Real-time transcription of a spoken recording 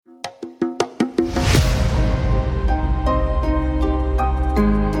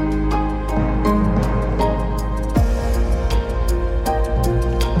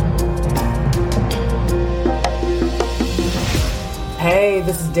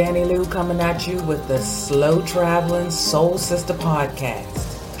this is Danny Lou coming at you with the Slow Traveling Soul Sister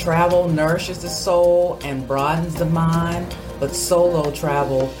podcast. Travel nourishes the soul and broadens the mind, but solo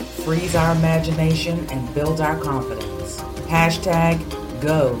travel frees our imagination and builds our confidence. Hashtag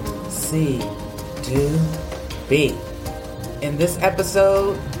go, see, do, be. In this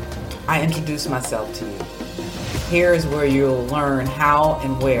episode, I introduce myself to you. Here is where you'll learn how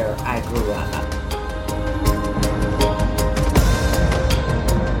and where I grew up.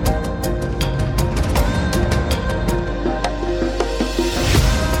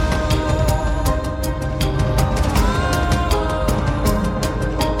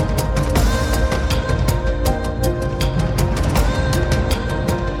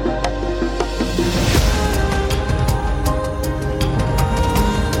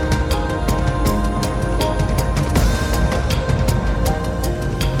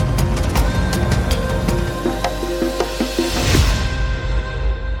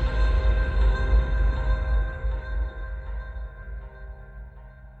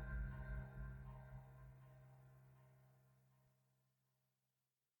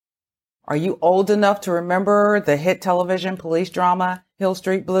 Are you old enough to remember the hit television police drama, Hill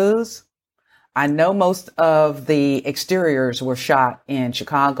Street Blues? I know most of the exteriors were shot in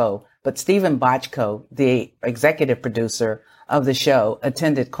Chicago, but Steven Bochco, the executive producer of the show,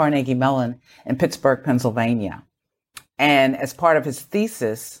 attended Carnegie Mellon in Pittsburgh, Pennsylvania. And as part of his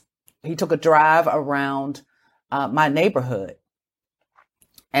thesis, he took a drive around my neighborhood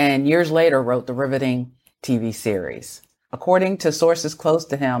and years later wrote the riveting TV series. According to sources close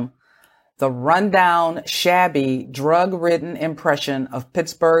to him, the rundown, shabby, drug-ridden impression of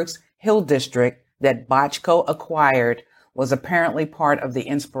Pittsburgh's Hill District that Bochco acquired was apparently part of the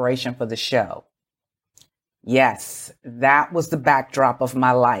inspiration for the show. Yes, that was the backdrop of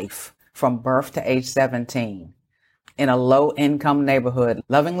my life from birth to age 17 in a low-income neighborhood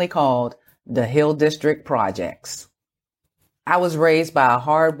lovingly called the Hill District Projects. I was raised by a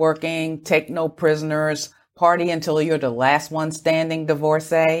hardworking, take no prisoners, party until you're the last one standing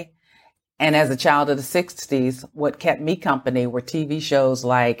divorcee. And as a child of the 60s, what kept me company were TV shows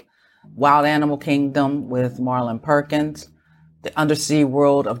like Wild Animal Kingdom with Marlon Perkins, The Undersea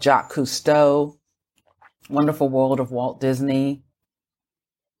World of Jacques Cousteau, Wonderful World of Walt Disney,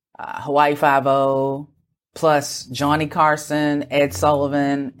 Hawaii Five-0, plus Johnny Carson, Ed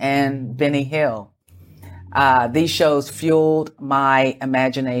Sullivan, and Benny Hill. These shows fueled my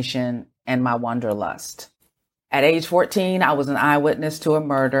imagination and my wanderlust. At age 14, I was an eyewitness to a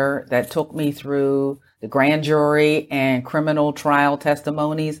murder that took me through the grand jury and criminal trial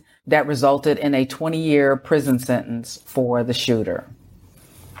testimonies that resulted in a 20-year prison sentence for the shooter.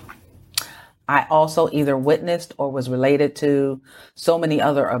 I also either witnessed or was related to so many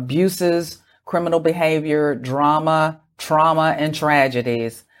other abuses, criminal behavior, drama, trauma, and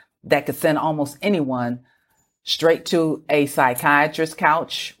tragedies that could send almost anyone straight to a psychiatrist's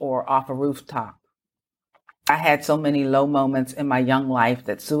couch or off a rooftop. I had so many low moments in my young life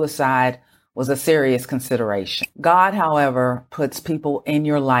that suicide was a serious consideration. God, however, puts people in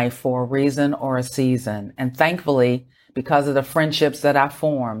your life for a reason or a season. And thankfully, because of the friendships that I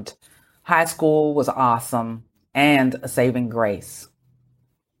formed, high school was awesome and a saving grace.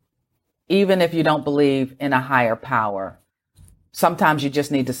 Even if you don't believe in a higher power, sometimes you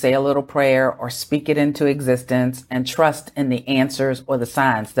just need to say a little prayer or speak it into existence and trust in the answers or the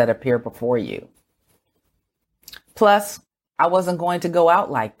signs that appear before you. Plus, I wasn't going to go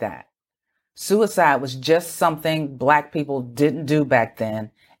out like that. Suicide was just something Black people didn't do back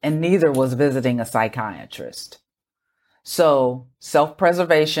then, and neither was visiting a psychiatrist. So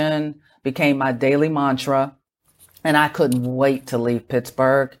self-preservation became my daily mantra, and I couldn't wait to leave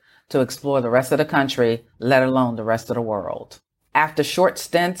Pittsburgh to explore the rest of the country, let alone the rest of the world. After short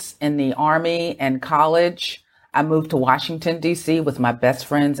stints in the Army and college, I moved to Washington, D.C. with my best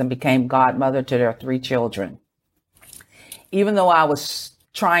friends and became godmother to their 3 children. Even though I was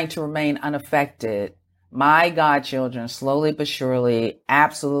trying to remain unaffected, my godchildren slowly but surely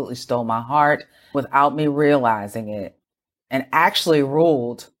absolutely stole my heart without me realizing it and actually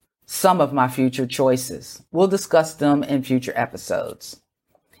ruled some of my future choices. We'll discuss them in future episodes.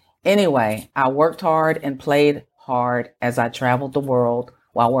 Anyway, I worked hard and played hard as I traveled the world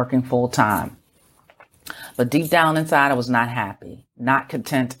while working full time. But deep down inside, I was not happy, not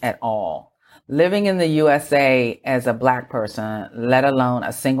content at all. Living in the USA as a Black person, let alone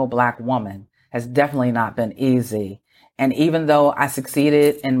a single Black woman, has definitely not been easy. And even though I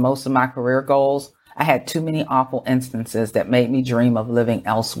succeeded in most of my career goals, I had too many awful instances that made me dream of living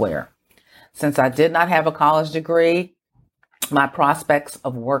elsewhere. Since I did not have a college degree, my prospects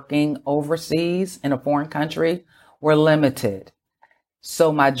of working overseas in a foreign country were limited.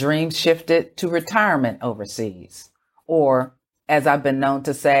 So my dreams shifted to retirement overseas, or as I've been known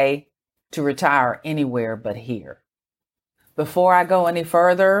to say, to retire anywhere but here. Before I go any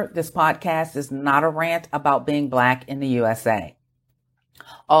further, this podcast is not a rant about being Black in the USA.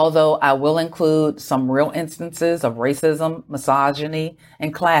 Although I will include some real instances of racism, misogyny,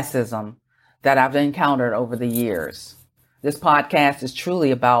 and classism that I've encountered over the years. This podcast is truly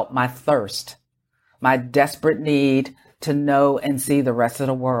about my thirst, my desperate need to know and see the rest of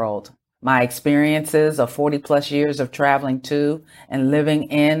the world, my experiences of 40 plus years of traveling to and living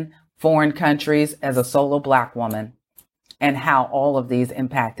in foreign countries as a solo Black woman, and how all of these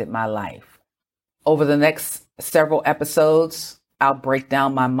impacted my life. Over the next several episodes, I'll break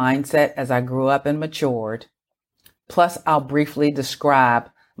down my mindset as I grew up and matured. Plus, I'll briefly describe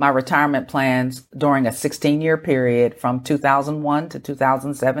my retirement plans during a 16-year period from 2001 to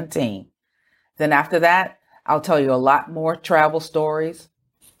 2017. Then after that, I'll tell you a lot more travel stories,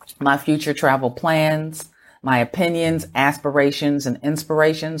 my future travel plans, my opinions, aspirations, and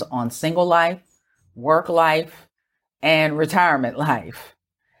inspirations on single life, work life, and retirement life,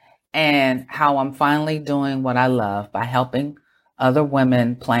 and how I'm finally doing what I love by helping other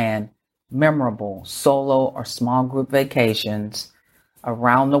women plan memorable solo or small group vacations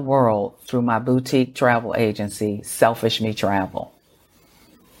around the world through my boutique travel agency, Selfish Me Travel.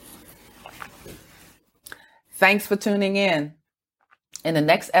 Thanks for tuning in. In the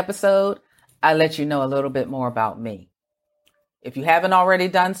next episode, I'll let you know a little bit more about me. If you haven't already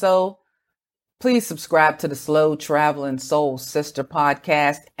done so, please subscribe to the Slow Traveling Soul Sister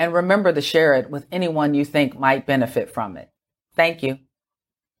podcast and remember to share it with anyone you think might benefit from it. Thank you.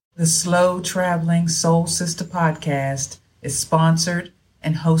 The Slow Traveling Soul Sister podcast is sponsored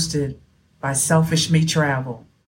and hosted by Selfish Me Travel.